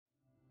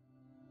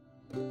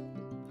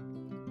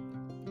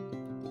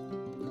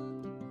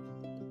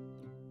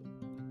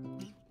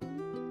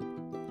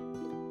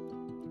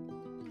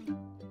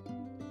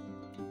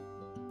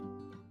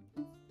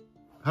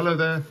Hello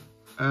there,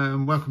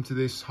 welcome to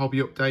this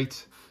hobby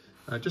update.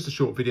 Just a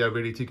short video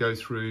really to go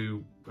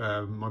through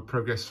my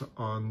progress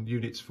on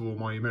units for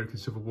my American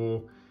Civil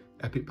War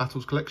Epic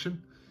Battles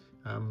collection.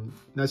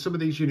 Now some of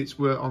these units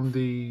were on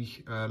the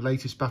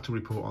latest battle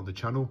report on the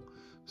channel,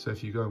 so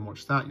if you go and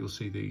watch that you'll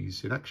see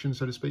these in action,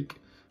 so to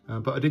speak.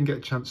 But I didn't get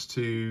a chance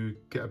to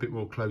get a bit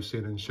more close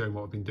in and show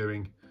what I've been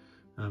doing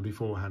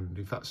beforehand.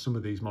 In fact, some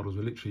of these models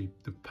were literally,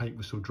 the paint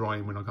was still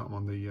drying when I got them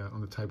on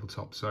the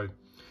tabletop, so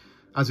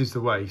as is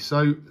the way.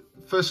 So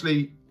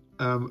firstly,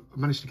 I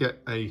managed to get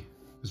a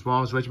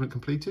Zouaves regiment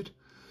completed.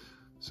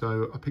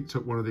 So I picked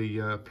up one of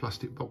the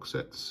plastic box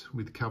sets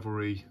with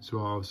cavalry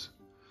Zouaves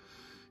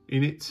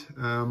in it.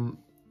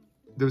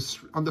 There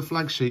was, on the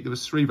flag sheet, there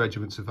was 3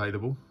 regiments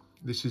available.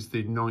 This is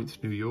the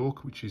 9th New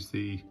York, which is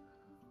the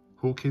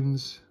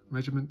Hawkins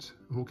regiment,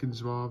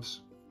 Hawkins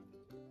Zouaves.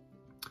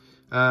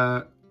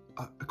 I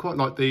quite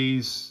like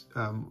these.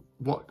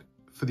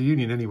 For the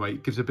Union anyway,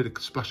 it gives a bit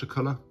of splash of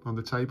colour on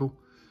the table.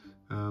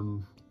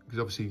 Because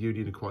obviously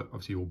Union are quite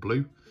obviously all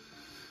blue,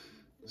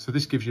 so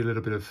this gives you a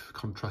little bit of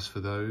contrast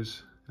for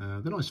those.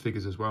 They're nice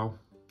figures as well.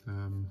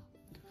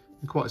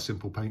 Quite a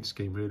simple paint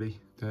scheme really.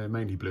 They're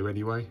mainly blue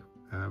anyway.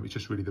 It's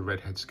just really the red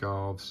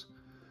headscarves,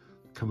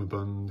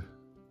 cummerbund.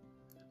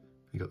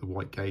 You got the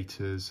white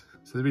gaiters,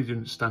 so they really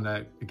didn't stand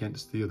out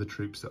against the other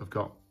troops that I've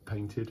got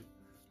painted.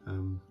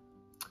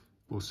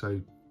 Also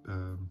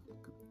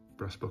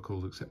brass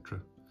buckles,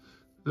 etc.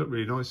 They look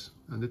really nice,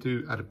 and they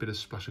do add a bit of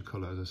splash of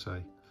colour, as I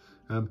say.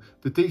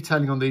 The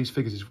detailing on these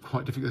figures is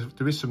quite difficult.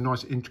 There is some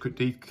nice intricate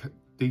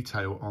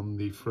detail on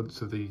the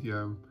fronts of the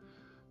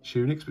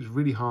tunics, but it's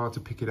really hard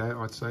to pick it out,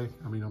 I'd say.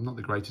 I mean, I'm not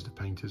the greatest of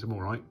painters, I'm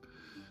all right.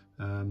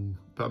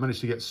 But I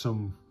managed to get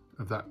some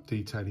of that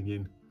detailing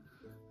in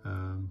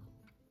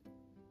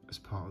as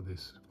part of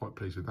this. Quite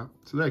pleased with that.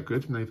 So they're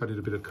good, and they've added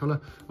a bit of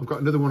colour. I've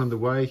got another one on the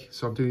way,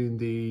 so I'm doing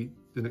the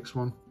next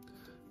one.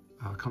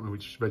 I can't remember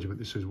which regiment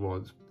this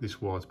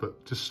was,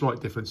 but just slight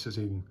differences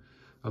in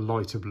a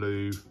lighter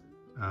blue,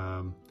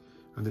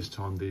 and this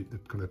time the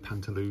kind of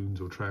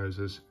pantaloons or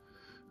trousers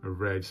are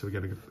red, so we're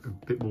getting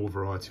a bit more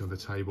variety on the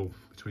table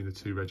between the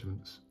 2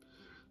 regiments.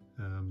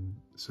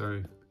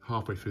 So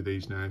halfway through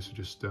these now, so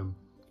just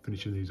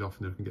finishing these off,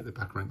 and then we can get the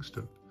back ranks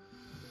done.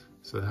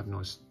 So they have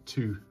nice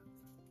 2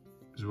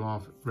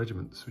 Zouave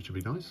regiments, which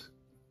will be nice.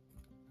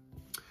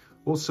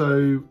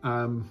 Also,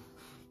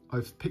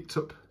 I've picked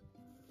up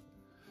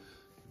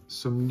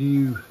some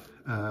new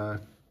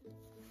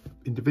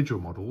individual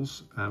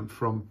models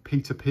from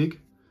Peter Pig,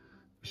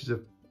 which is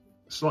a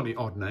slightly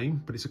odd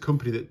name, but it's a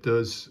company that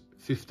does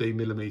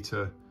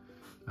 15mm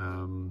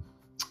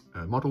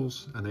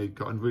models, and they've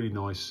got a really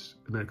nice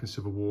American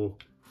Civil War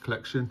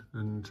collection.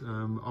 And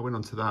I went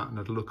onto that and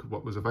had a look at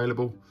what was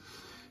available.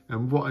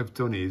 And what I've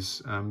done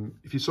is,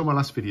 if you saw my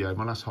last video,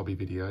 my last hobby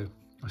video,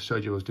 I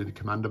showed you I was doing the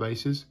commander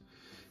bases,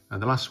 and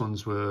the last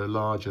ones were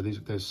larger. They're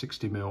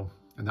 60mm,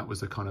 and that was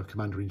the kind of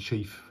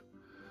commander-in-chief.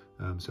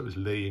 So it was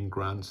Lee and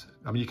Grant.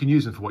 I mean, you can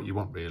use them for what you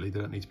want, really. They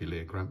don't need to be Lee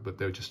and Grant, but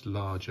they're just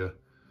larger.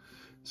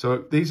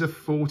 So these are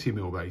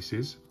 40mm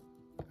bases,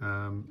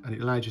 and it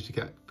allows you to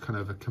get kind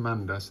of a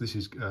commander. So this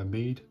is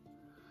Meade,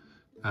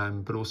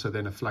 but also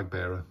then a flag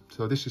bearer.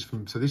 So this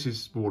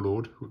is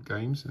Warlord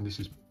Games, and this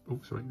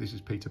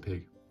is Peter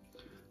Pig.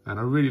 And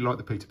I really like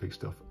the Peter Pig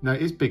stuff. Now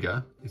it is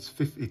bigger.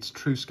 It's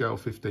true scale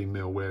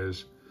 15mm,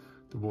 whereas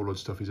the Warlord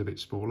stuff is a bit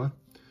smaller.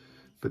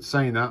 But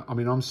saying that, I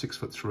mean, I'm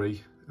 6'3",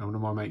 and one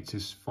of my mates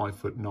is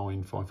 5'9",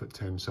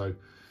 5'10", so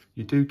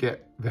you do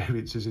get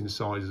variances in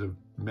size of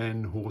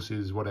men,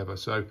 horses, whatever.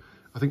 So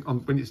I think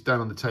when it's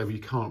down on the table, you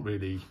can't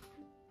really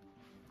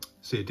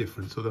see a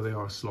difference, although they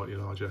are slightly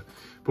larger.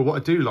 But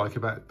what I do like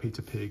about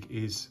Peter Pig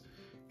is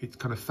it's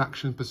kind of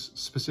faction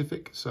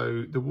specific.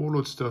 So the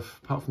Warlord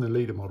stuff, apart from the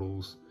leader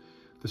models,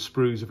 the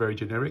sprues are very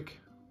generic,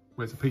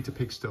 whereas the Peter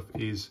Pig stuff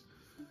is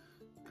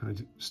kind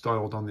of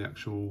styled on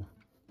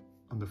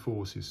the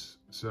forces.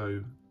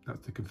 So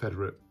that's the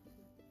Confederate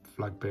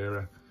flag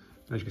bearer.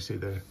 And as you can see,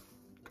 they're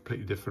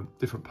completely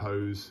different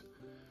pose,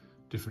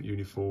 different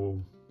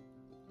uniform.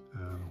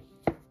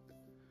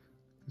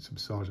 Some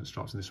sergeant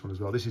stripes in this one as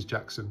well. This is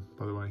Jackson,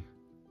 by the way,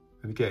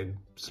 and again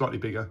slightly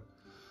bigger,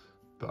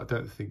 but I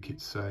don't think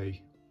it's a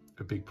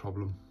big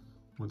problem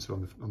once they're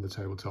on the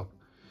tabletop.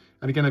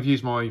 And again, I've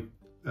used my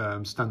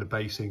standard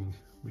basing,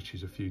 which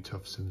is a few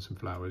tufts and some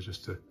flowers,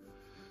 just to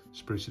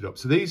spruce it up.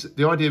 So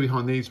the idea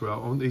behind these,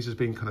 well, I want these as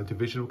being kind of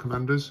divisional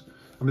commanders.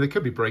 I mean, they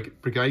could be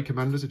brigade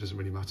commanders, it doesn't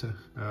really matter.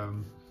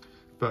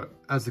 But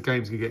as the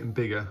games are getting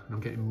bigger, and I'm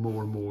getting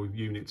more and more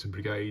units and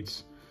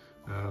brigades,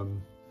 I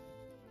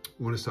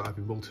want to start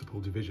having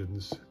multiple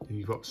divisions. And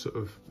you've got sort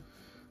of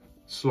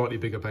slightly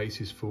bigger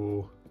bases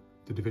for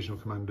the divisional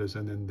commanders,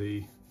 and then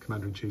the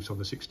commander-in-chiefs on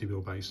the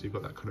 60mm base. So you've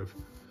got that kind of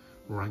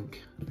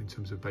rank in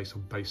terms of based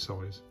on base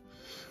size.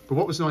 But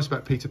what was nice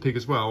about Peter Pig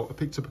as well, I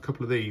picked up a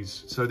couple of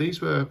these. So these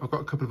were, I've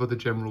got a couple of other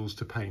generals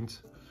to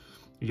paint.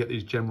 You get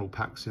these general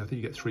packs, and I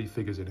think you get 3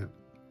 figures in it.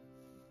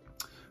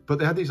 But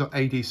they had these like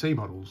ADC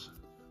models,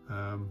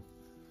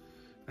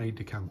 aide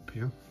de camp,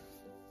 yeah.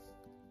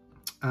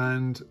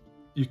 And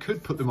you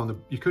could put them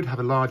on you could have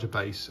a larger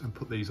base and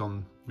put these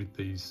on with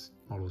these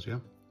models, yeah.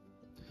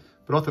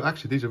 But I thought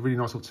actually these are really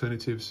nice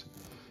alternatives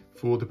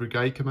for the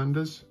brigade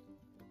commanders,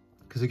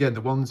 because again,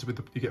 the ones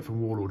you get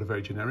from Warlord are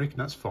very generic, and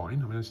that's fine.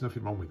 I mean, there's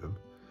nothing wrong with them.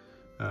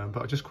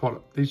 But I just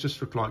these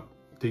just look like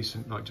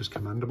decent, like just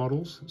commander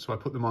models. So I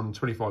put them on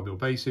 25mm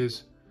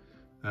bases.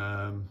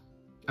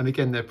 And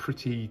again,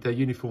 their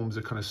uniforms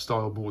are kind of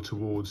styled more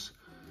towards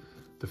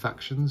the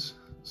factions.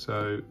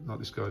 So like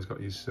this guy's got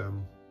his,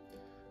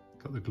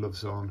 got the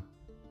gloves on.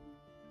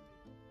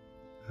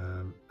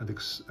 And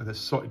there's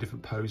slightly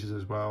different poses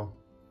as well.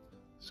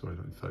 Sorry,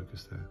 not in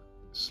focus there.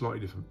 Slightly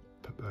different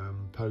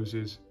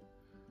poses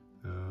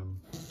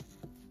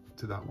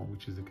to that one,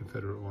 which is the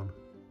Confederate one.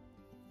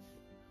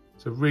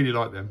 So really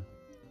like them,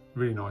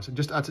 really nice. And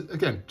just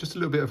again, just a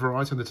little bit of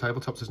variety on the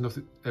tabletops. There's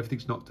nothing,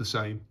 everything's not the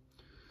same.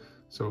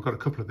 So I've got a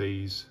couple of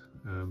these,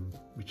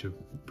 which are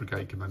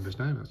brigade commanders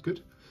now. That's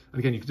good. And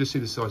again, you can just see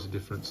the size of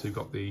difference. So you've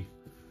got the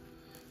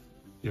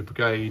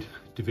brigade,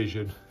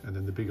 division, and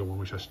then the bigger one,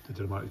 which I did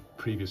in my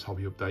previous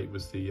hobby update,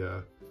 was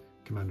the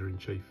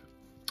commander-in-chief.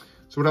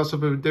 So what else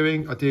have I been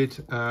doing? I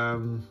did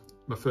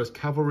my first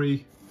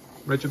cavalry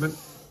regiment.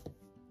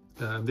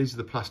 These are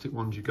the plastic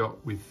ones you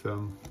got with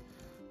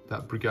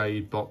that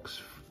brigade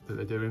box that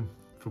they're doing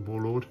for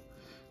Warlord.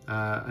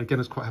 Again, I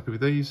was quite happy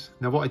with these.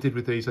 Now what I did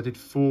with these, I did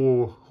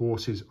 4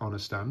 horses on a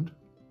stand.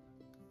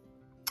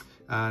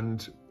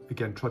 And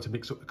again, tried to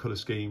mix up the colour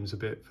schemes a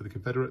bit for the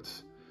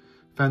Confederates.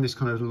 Found this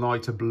kind of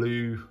lighter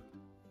blue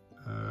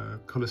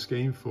colour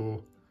scheme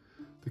for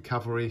the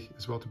cavalry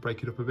as well, to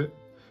break it up a bit.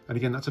 And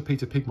again, that's a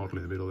Peter Pig model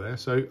in the middle there.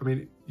 So, I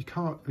mean, you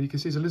can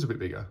see it's a little bit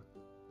bigger,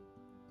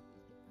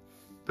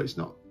 but it's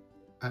not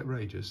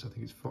outrageous. I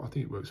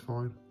think it works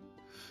fine.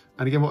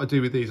 And again, what I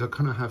do with these, I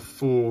kind of have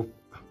four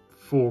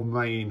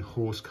main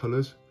horse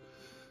colours.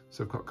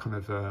 So I've got kind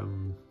of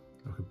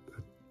like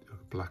a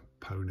black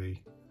pony,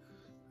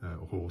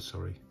 or horse,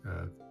 sorry,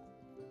 kind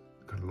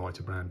of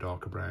lighter brown,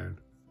 darker brown.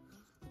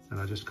 And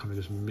I just kind of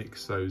just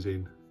mix those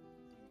in.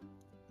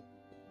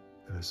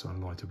 And there's sort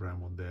of lighter brown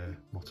one there,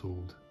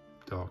 mottled,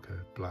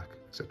 darker, black,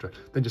 etc.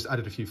 Then just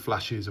added a few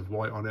flashes of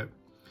white on it.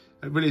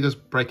 It really does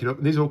break it up.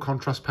 And these are all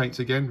contrast paints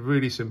again,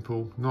 really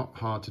simple, not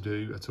hard to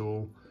do at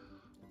all.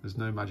 There's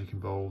no magic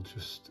involved.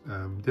 Just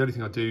the only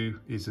thing I do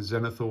is a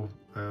Zenithal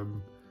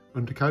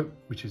undercoat,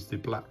 which is the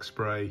black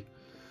spray,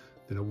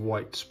 then a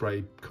white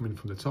spray coming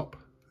from the top,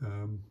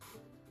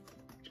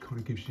 which kind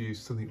of gives you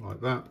something like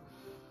that.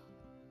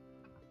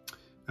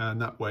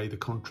 And that way the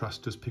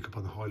contrast does pick up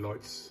on the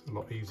highlights a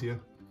lot easier.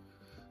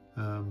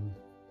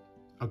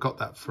 I got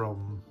that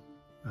from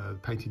the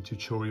painting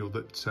tutorial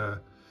that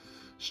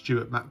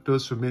Stuart Mack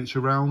does for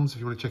Miniature Realms. If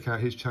you want to check out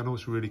his channel,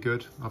 it's really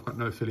good. I've got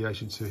no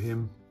affiliation to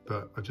him,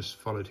 but I just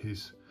followed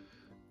his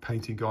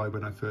painting guide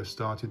when I first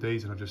started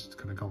these, and I've just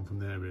kind of gone from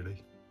there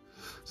really.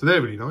 So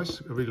they're really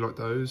nice. I really like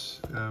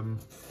those.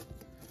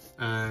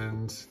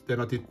 And then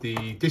I did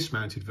the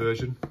dismounted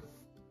version.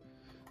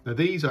 Now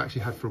these I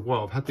actually had for a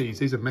while. I've had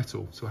these are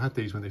metal. So I had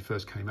these when they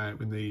first came out,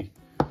 when the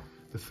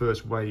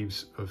first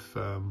waves of,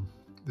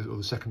 or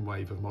the second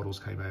wave of models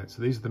came out.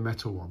 So these are the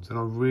metal ones, and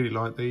I really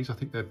like these. I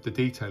think the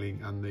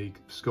detailing and the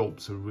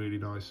sculpts are really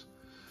nice.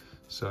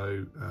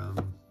 So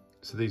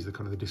so these are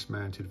kind of the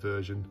dismounted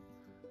version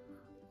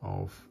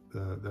of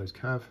those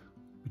cav,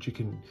 which you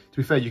can, to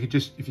be fair, you could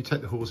just, if you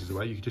take the horses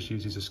away, you could just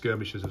use these as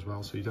skirmishers as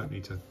well. So you don't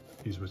need to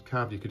use them as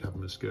cav, you could have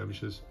them as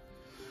skirmishers.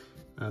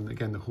 And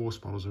again, the horse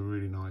models are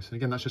really nice. And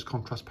again, that's just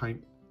contrast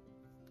paint.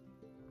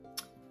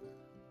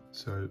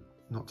 So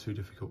not too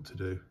difficult to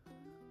do.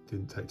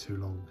 Didn't take too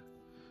long.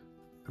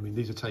 I mean,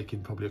 these are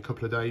taking probably a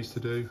couple of days to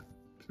do,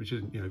 which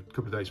isn't, a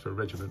couple of days for a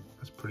regiment.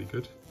 That's pretty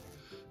good.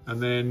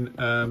 And then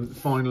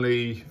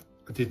finally,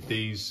 I did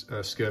these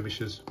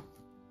skirmishers.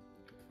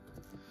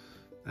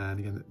 And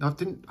again,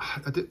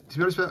 to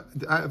be honest,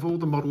 out of all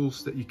the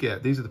models that you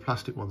get, these are the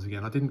plastic ones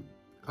again.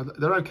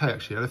 They're okay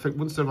actually. I think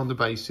once they're on the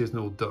bases and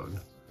all done,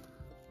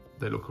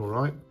 they look all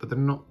right, but they're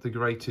not the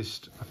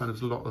greatest. I found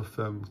there's a lot of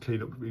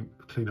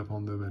clean up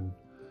on them, and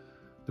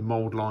the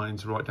mold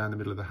lines right down the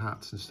middle of the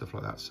hats and stuff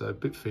like that. So a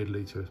bit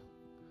fiddly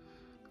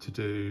to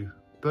do,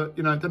 but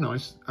they're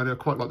nice. And I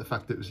quite like the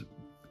fact that it was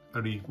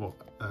only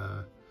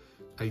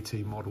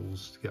 18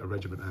 models to get a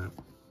regiment out,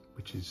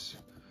 which is,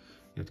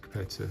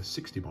 compared to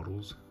 60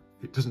 models,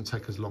 it doesn't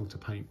take as long to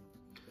paint.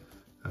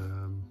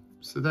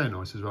 So they're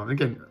nice as well. And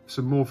again,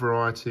 some more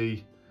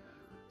variety.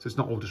 So it's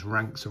not all just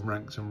ranks and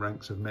ranks and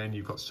ranks of men.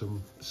 You've got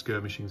some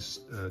skirmishing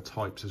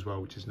types as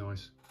well, which is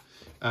nice.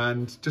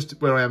 And just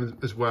where I am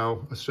as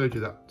well, I showed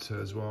you that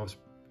as well,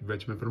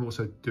 regiment, but I'm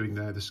also doing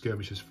now the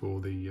skirmishers for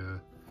the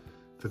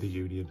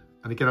Union.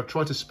 And again, I've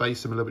tried to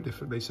space them a little bit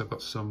differently. So I've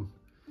got some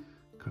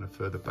kind of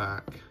further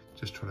back,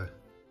 just trying to,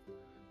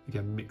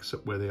 again, mix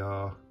up where they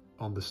are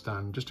on the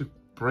stand, just to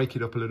break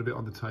it up a little bit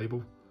on the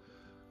table.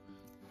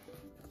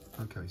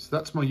 Okay, so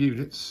that's my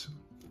units.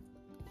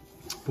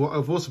 What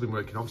I've also been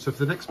working on, so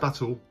for the next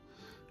battle,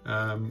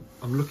 I'm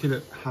looking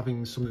at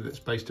having something that's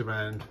based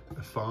around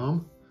a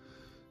farm.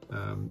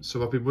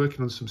 So I've been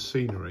working on some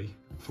scenery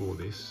for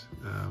this.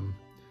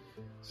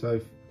 So,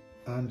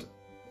 and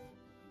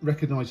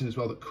recognising as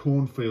well that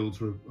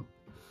cornfields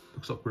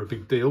looks like were a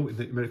big deal in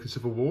the American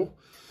Civil War.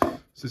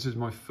 So this is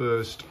my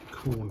first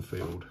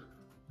cornfield,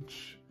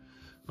 which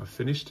I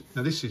finished.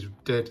 Now this is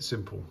dead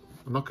simple.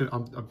 I'm not going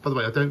to, by the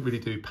way, I don't really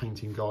do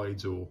painting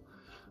guides or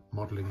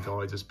modelling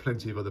guides. There's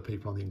plenty of other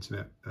people on the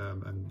internet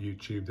and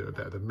YouTube that are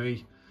better than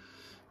me.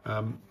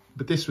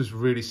 But this was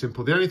really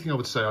simple. The only thing I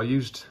would say, I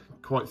used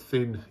quite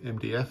thin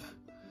MDF,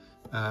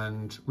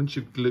 and when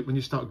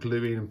you start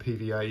gluing and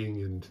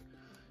PVAing and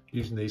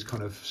using these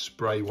kind of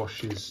spray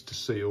washes to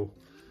seal,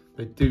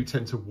 they do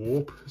tend to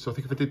warp. So I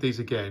think if I did these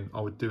again,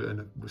 I would do it in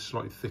a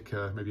slightly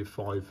thicker, maybe a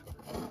 6mm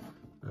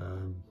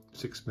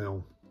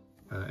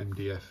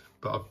MDF.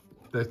 But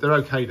they're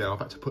okay now. I've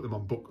had to put them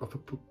on I've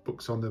put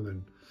books on them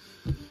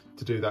and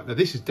to do that. Now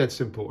this is dead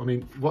simple. I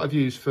mean, what I've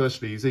used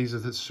firstly is these are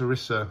the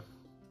Sarissa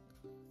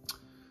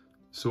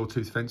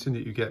sawtooth fencing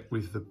that you get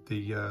with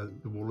the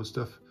wall and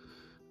stuff.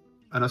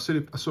 And I saw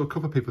a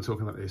couple of people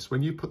talking about this.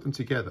 When you put them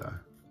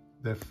together,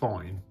 they're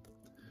fine.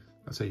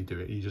 That's how you do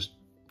it. You just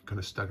kind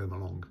of stagger them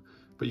along.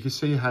 But you can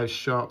see how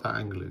sharp that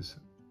angle is.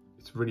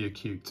 It's really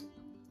acute.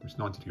 It's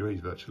 90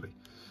 degrees virtually.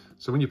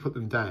 So when you put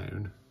them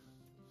down,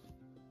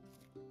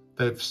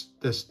 it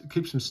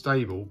keeps them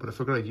stable. But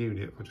if I've got a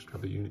unit, I'll just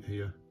grab a unit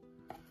here.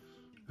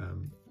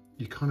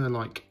 You kind of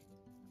like,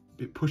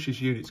 it pushes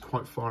units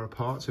quite far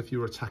apart. So if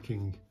you're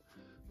attacking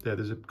there,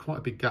 there's quite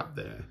a big gap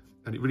there,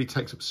 and it really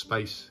takes up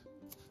space.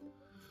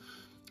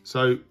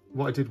 So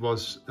what I did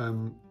was,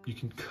 you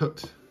can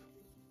cut,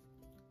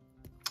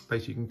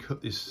 basically you can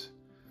cut this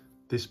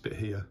bit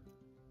here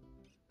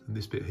and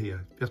this bit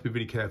here. You have to be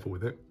really careful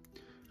with it,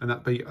 and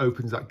that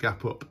opens that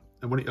gap up.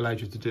 And what it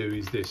allows you to do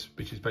is this,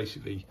 which is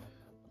basically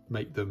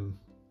make them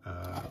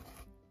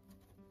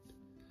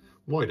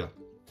wider.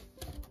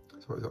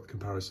 So I've got the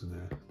comparison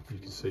there. You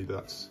can see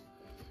that's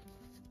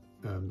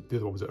the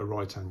other one was at a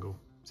right angle,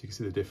 so you can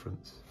see the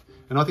difference.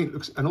 And I think it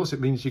looks, and also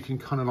it means you can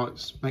kind of like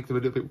make them a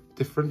little bit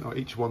different, or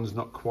each one's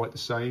not quite the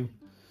same.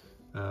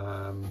 You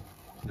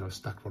know,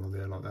 stack one on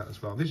there like that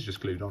as well. This is just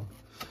glued on,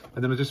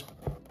 and then I just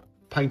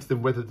painted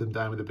them, weathered them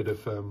down with a bit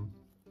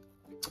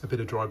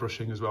of dry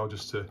brushing as well,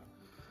 just to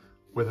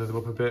weather them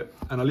up a bit.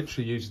 And I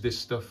literally used this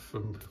stuff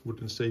from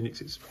Woodland Scenics.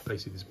 It's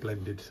basically this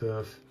blended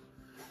turf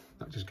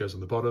that just goes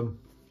on the bottom,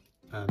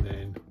 and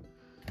then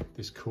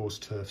this coarse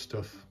turf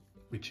stuff,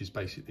 which is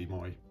basically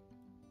my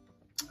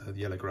the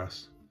yellow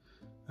grass.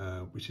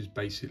 Which is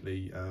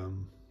basically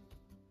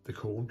the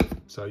corn.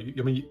 So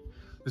I mean,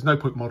 there's no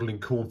point modelling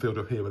cornfield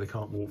up here where they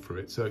can't walk through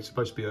it. So it's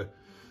supposed to be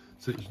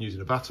so that you can use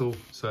in a battle.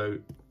 So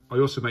I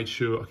also made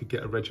sure I could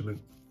get a regiment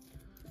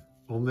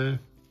on there.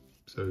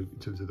 So in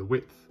terms of the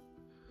width,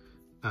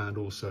 and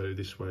also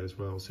this way as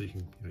well. So you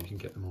can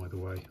get them either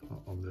way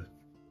on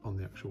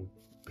the actual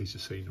piece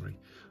of scenery.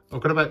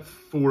 I've got about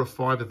 4 or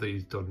 5 of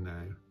these done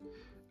now,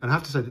 and I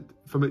have to say that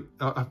for me,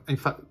 in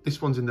fact,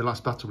 this one's in the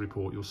last battle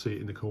report. You'll see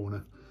it in the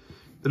corner.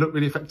 They look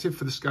really effective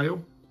for the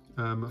scale.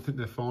 I think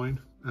they're fine.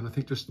 And I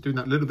think just doing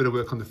that little bit of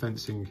work on the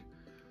fencing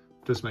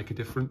does make a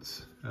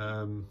difference.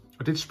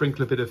 I did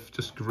sprinkle a bit of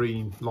just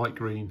green, light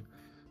green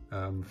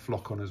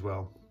flock on as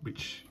well,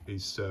 which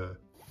is,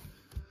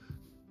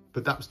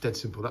 but that was dead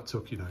simple. That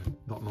took,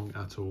 not long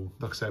at all.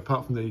 Like I say,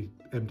 apart from the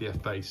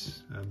MDF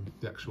base,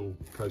 the actual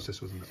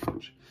process wasn't that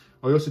much.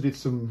 I also did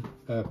some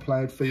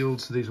ploughed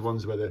fields. So these are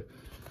ones where they're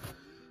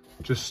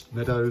just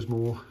meadows,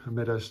 more a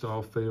meadow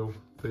style field.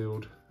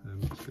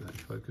 Let's get that in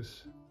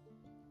focus.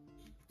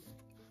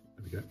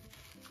 There we go.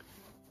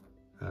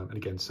 And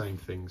again, same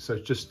thing. So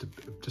just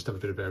have a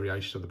bit of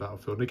variation on the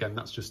battlefield. And again,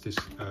 that's just this,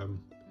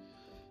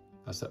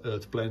 that's that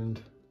earth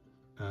blend.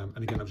 And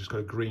again, I've just got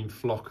a green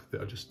flock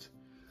that I just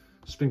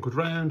sprinkled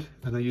round,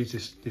 and I use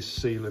this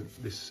sealant,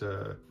 this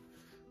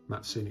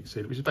matte scenic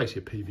sealant, which is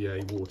basically a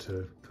PVA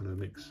water kind of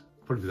mix.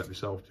 Probably do that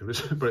myself, to be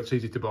honest, but it's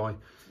easy to buy.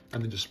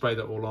 And then just spray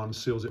that all on,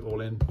 seals it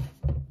all in.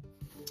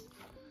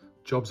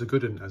 Jobs are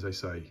good, and as they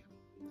say.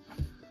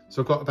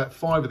 So I've got about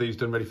 5 of these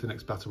done, ready for the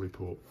next battle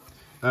report.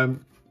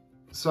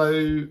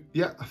 So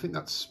yeah, I think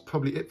that's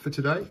probably it for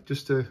today.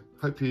 Just to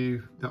hope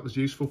that was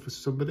useful for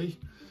somebody.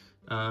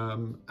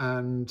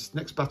 And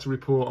next battle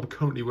report I'm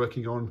currently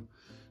working on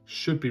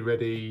should be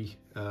ready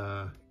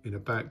in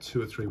about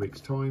 2 or 3 weeks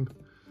time.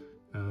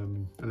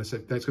 And I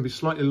said it's going to be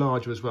slightly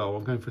larger as well.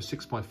 I'm going for a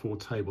 6x4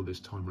 table this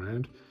time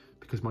around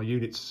because my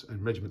units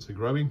and regiments are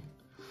growing.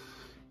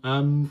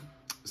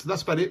 So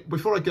that's about it.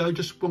 Before I go,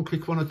 just one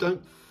quick one. I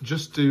don't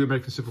just do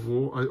American Civil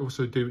War. I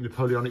also do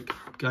Napoleonic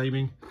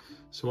gaming.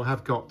 So I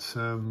have got,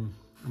 I'm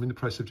in the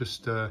process of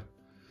just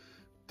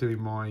doing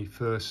my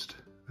first,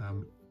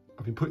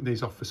 I've been putting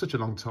these off for such a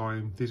long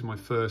time. These are my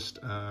first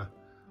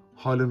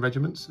Highland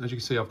regiments. As you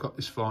can see, I've got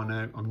this far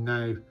now. I'm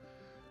now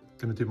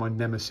going to do my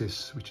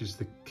nemesis, which is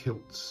the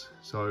kilts.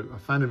 So I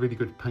found a really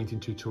good painting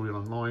tutorial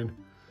online.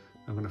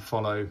 I'm going to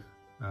follow.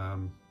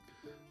 So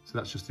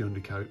that's just the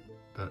undercoat,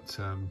 but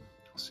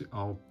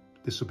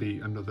this will be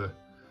another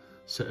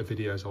set of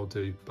videos I'll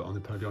do, but on the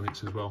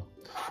Napoleonics as well.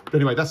 But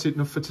anyway, that's it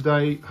enough for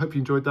today. Hope you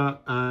enjoyed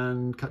that,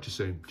 and catch you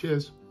soon.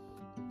 Cheers.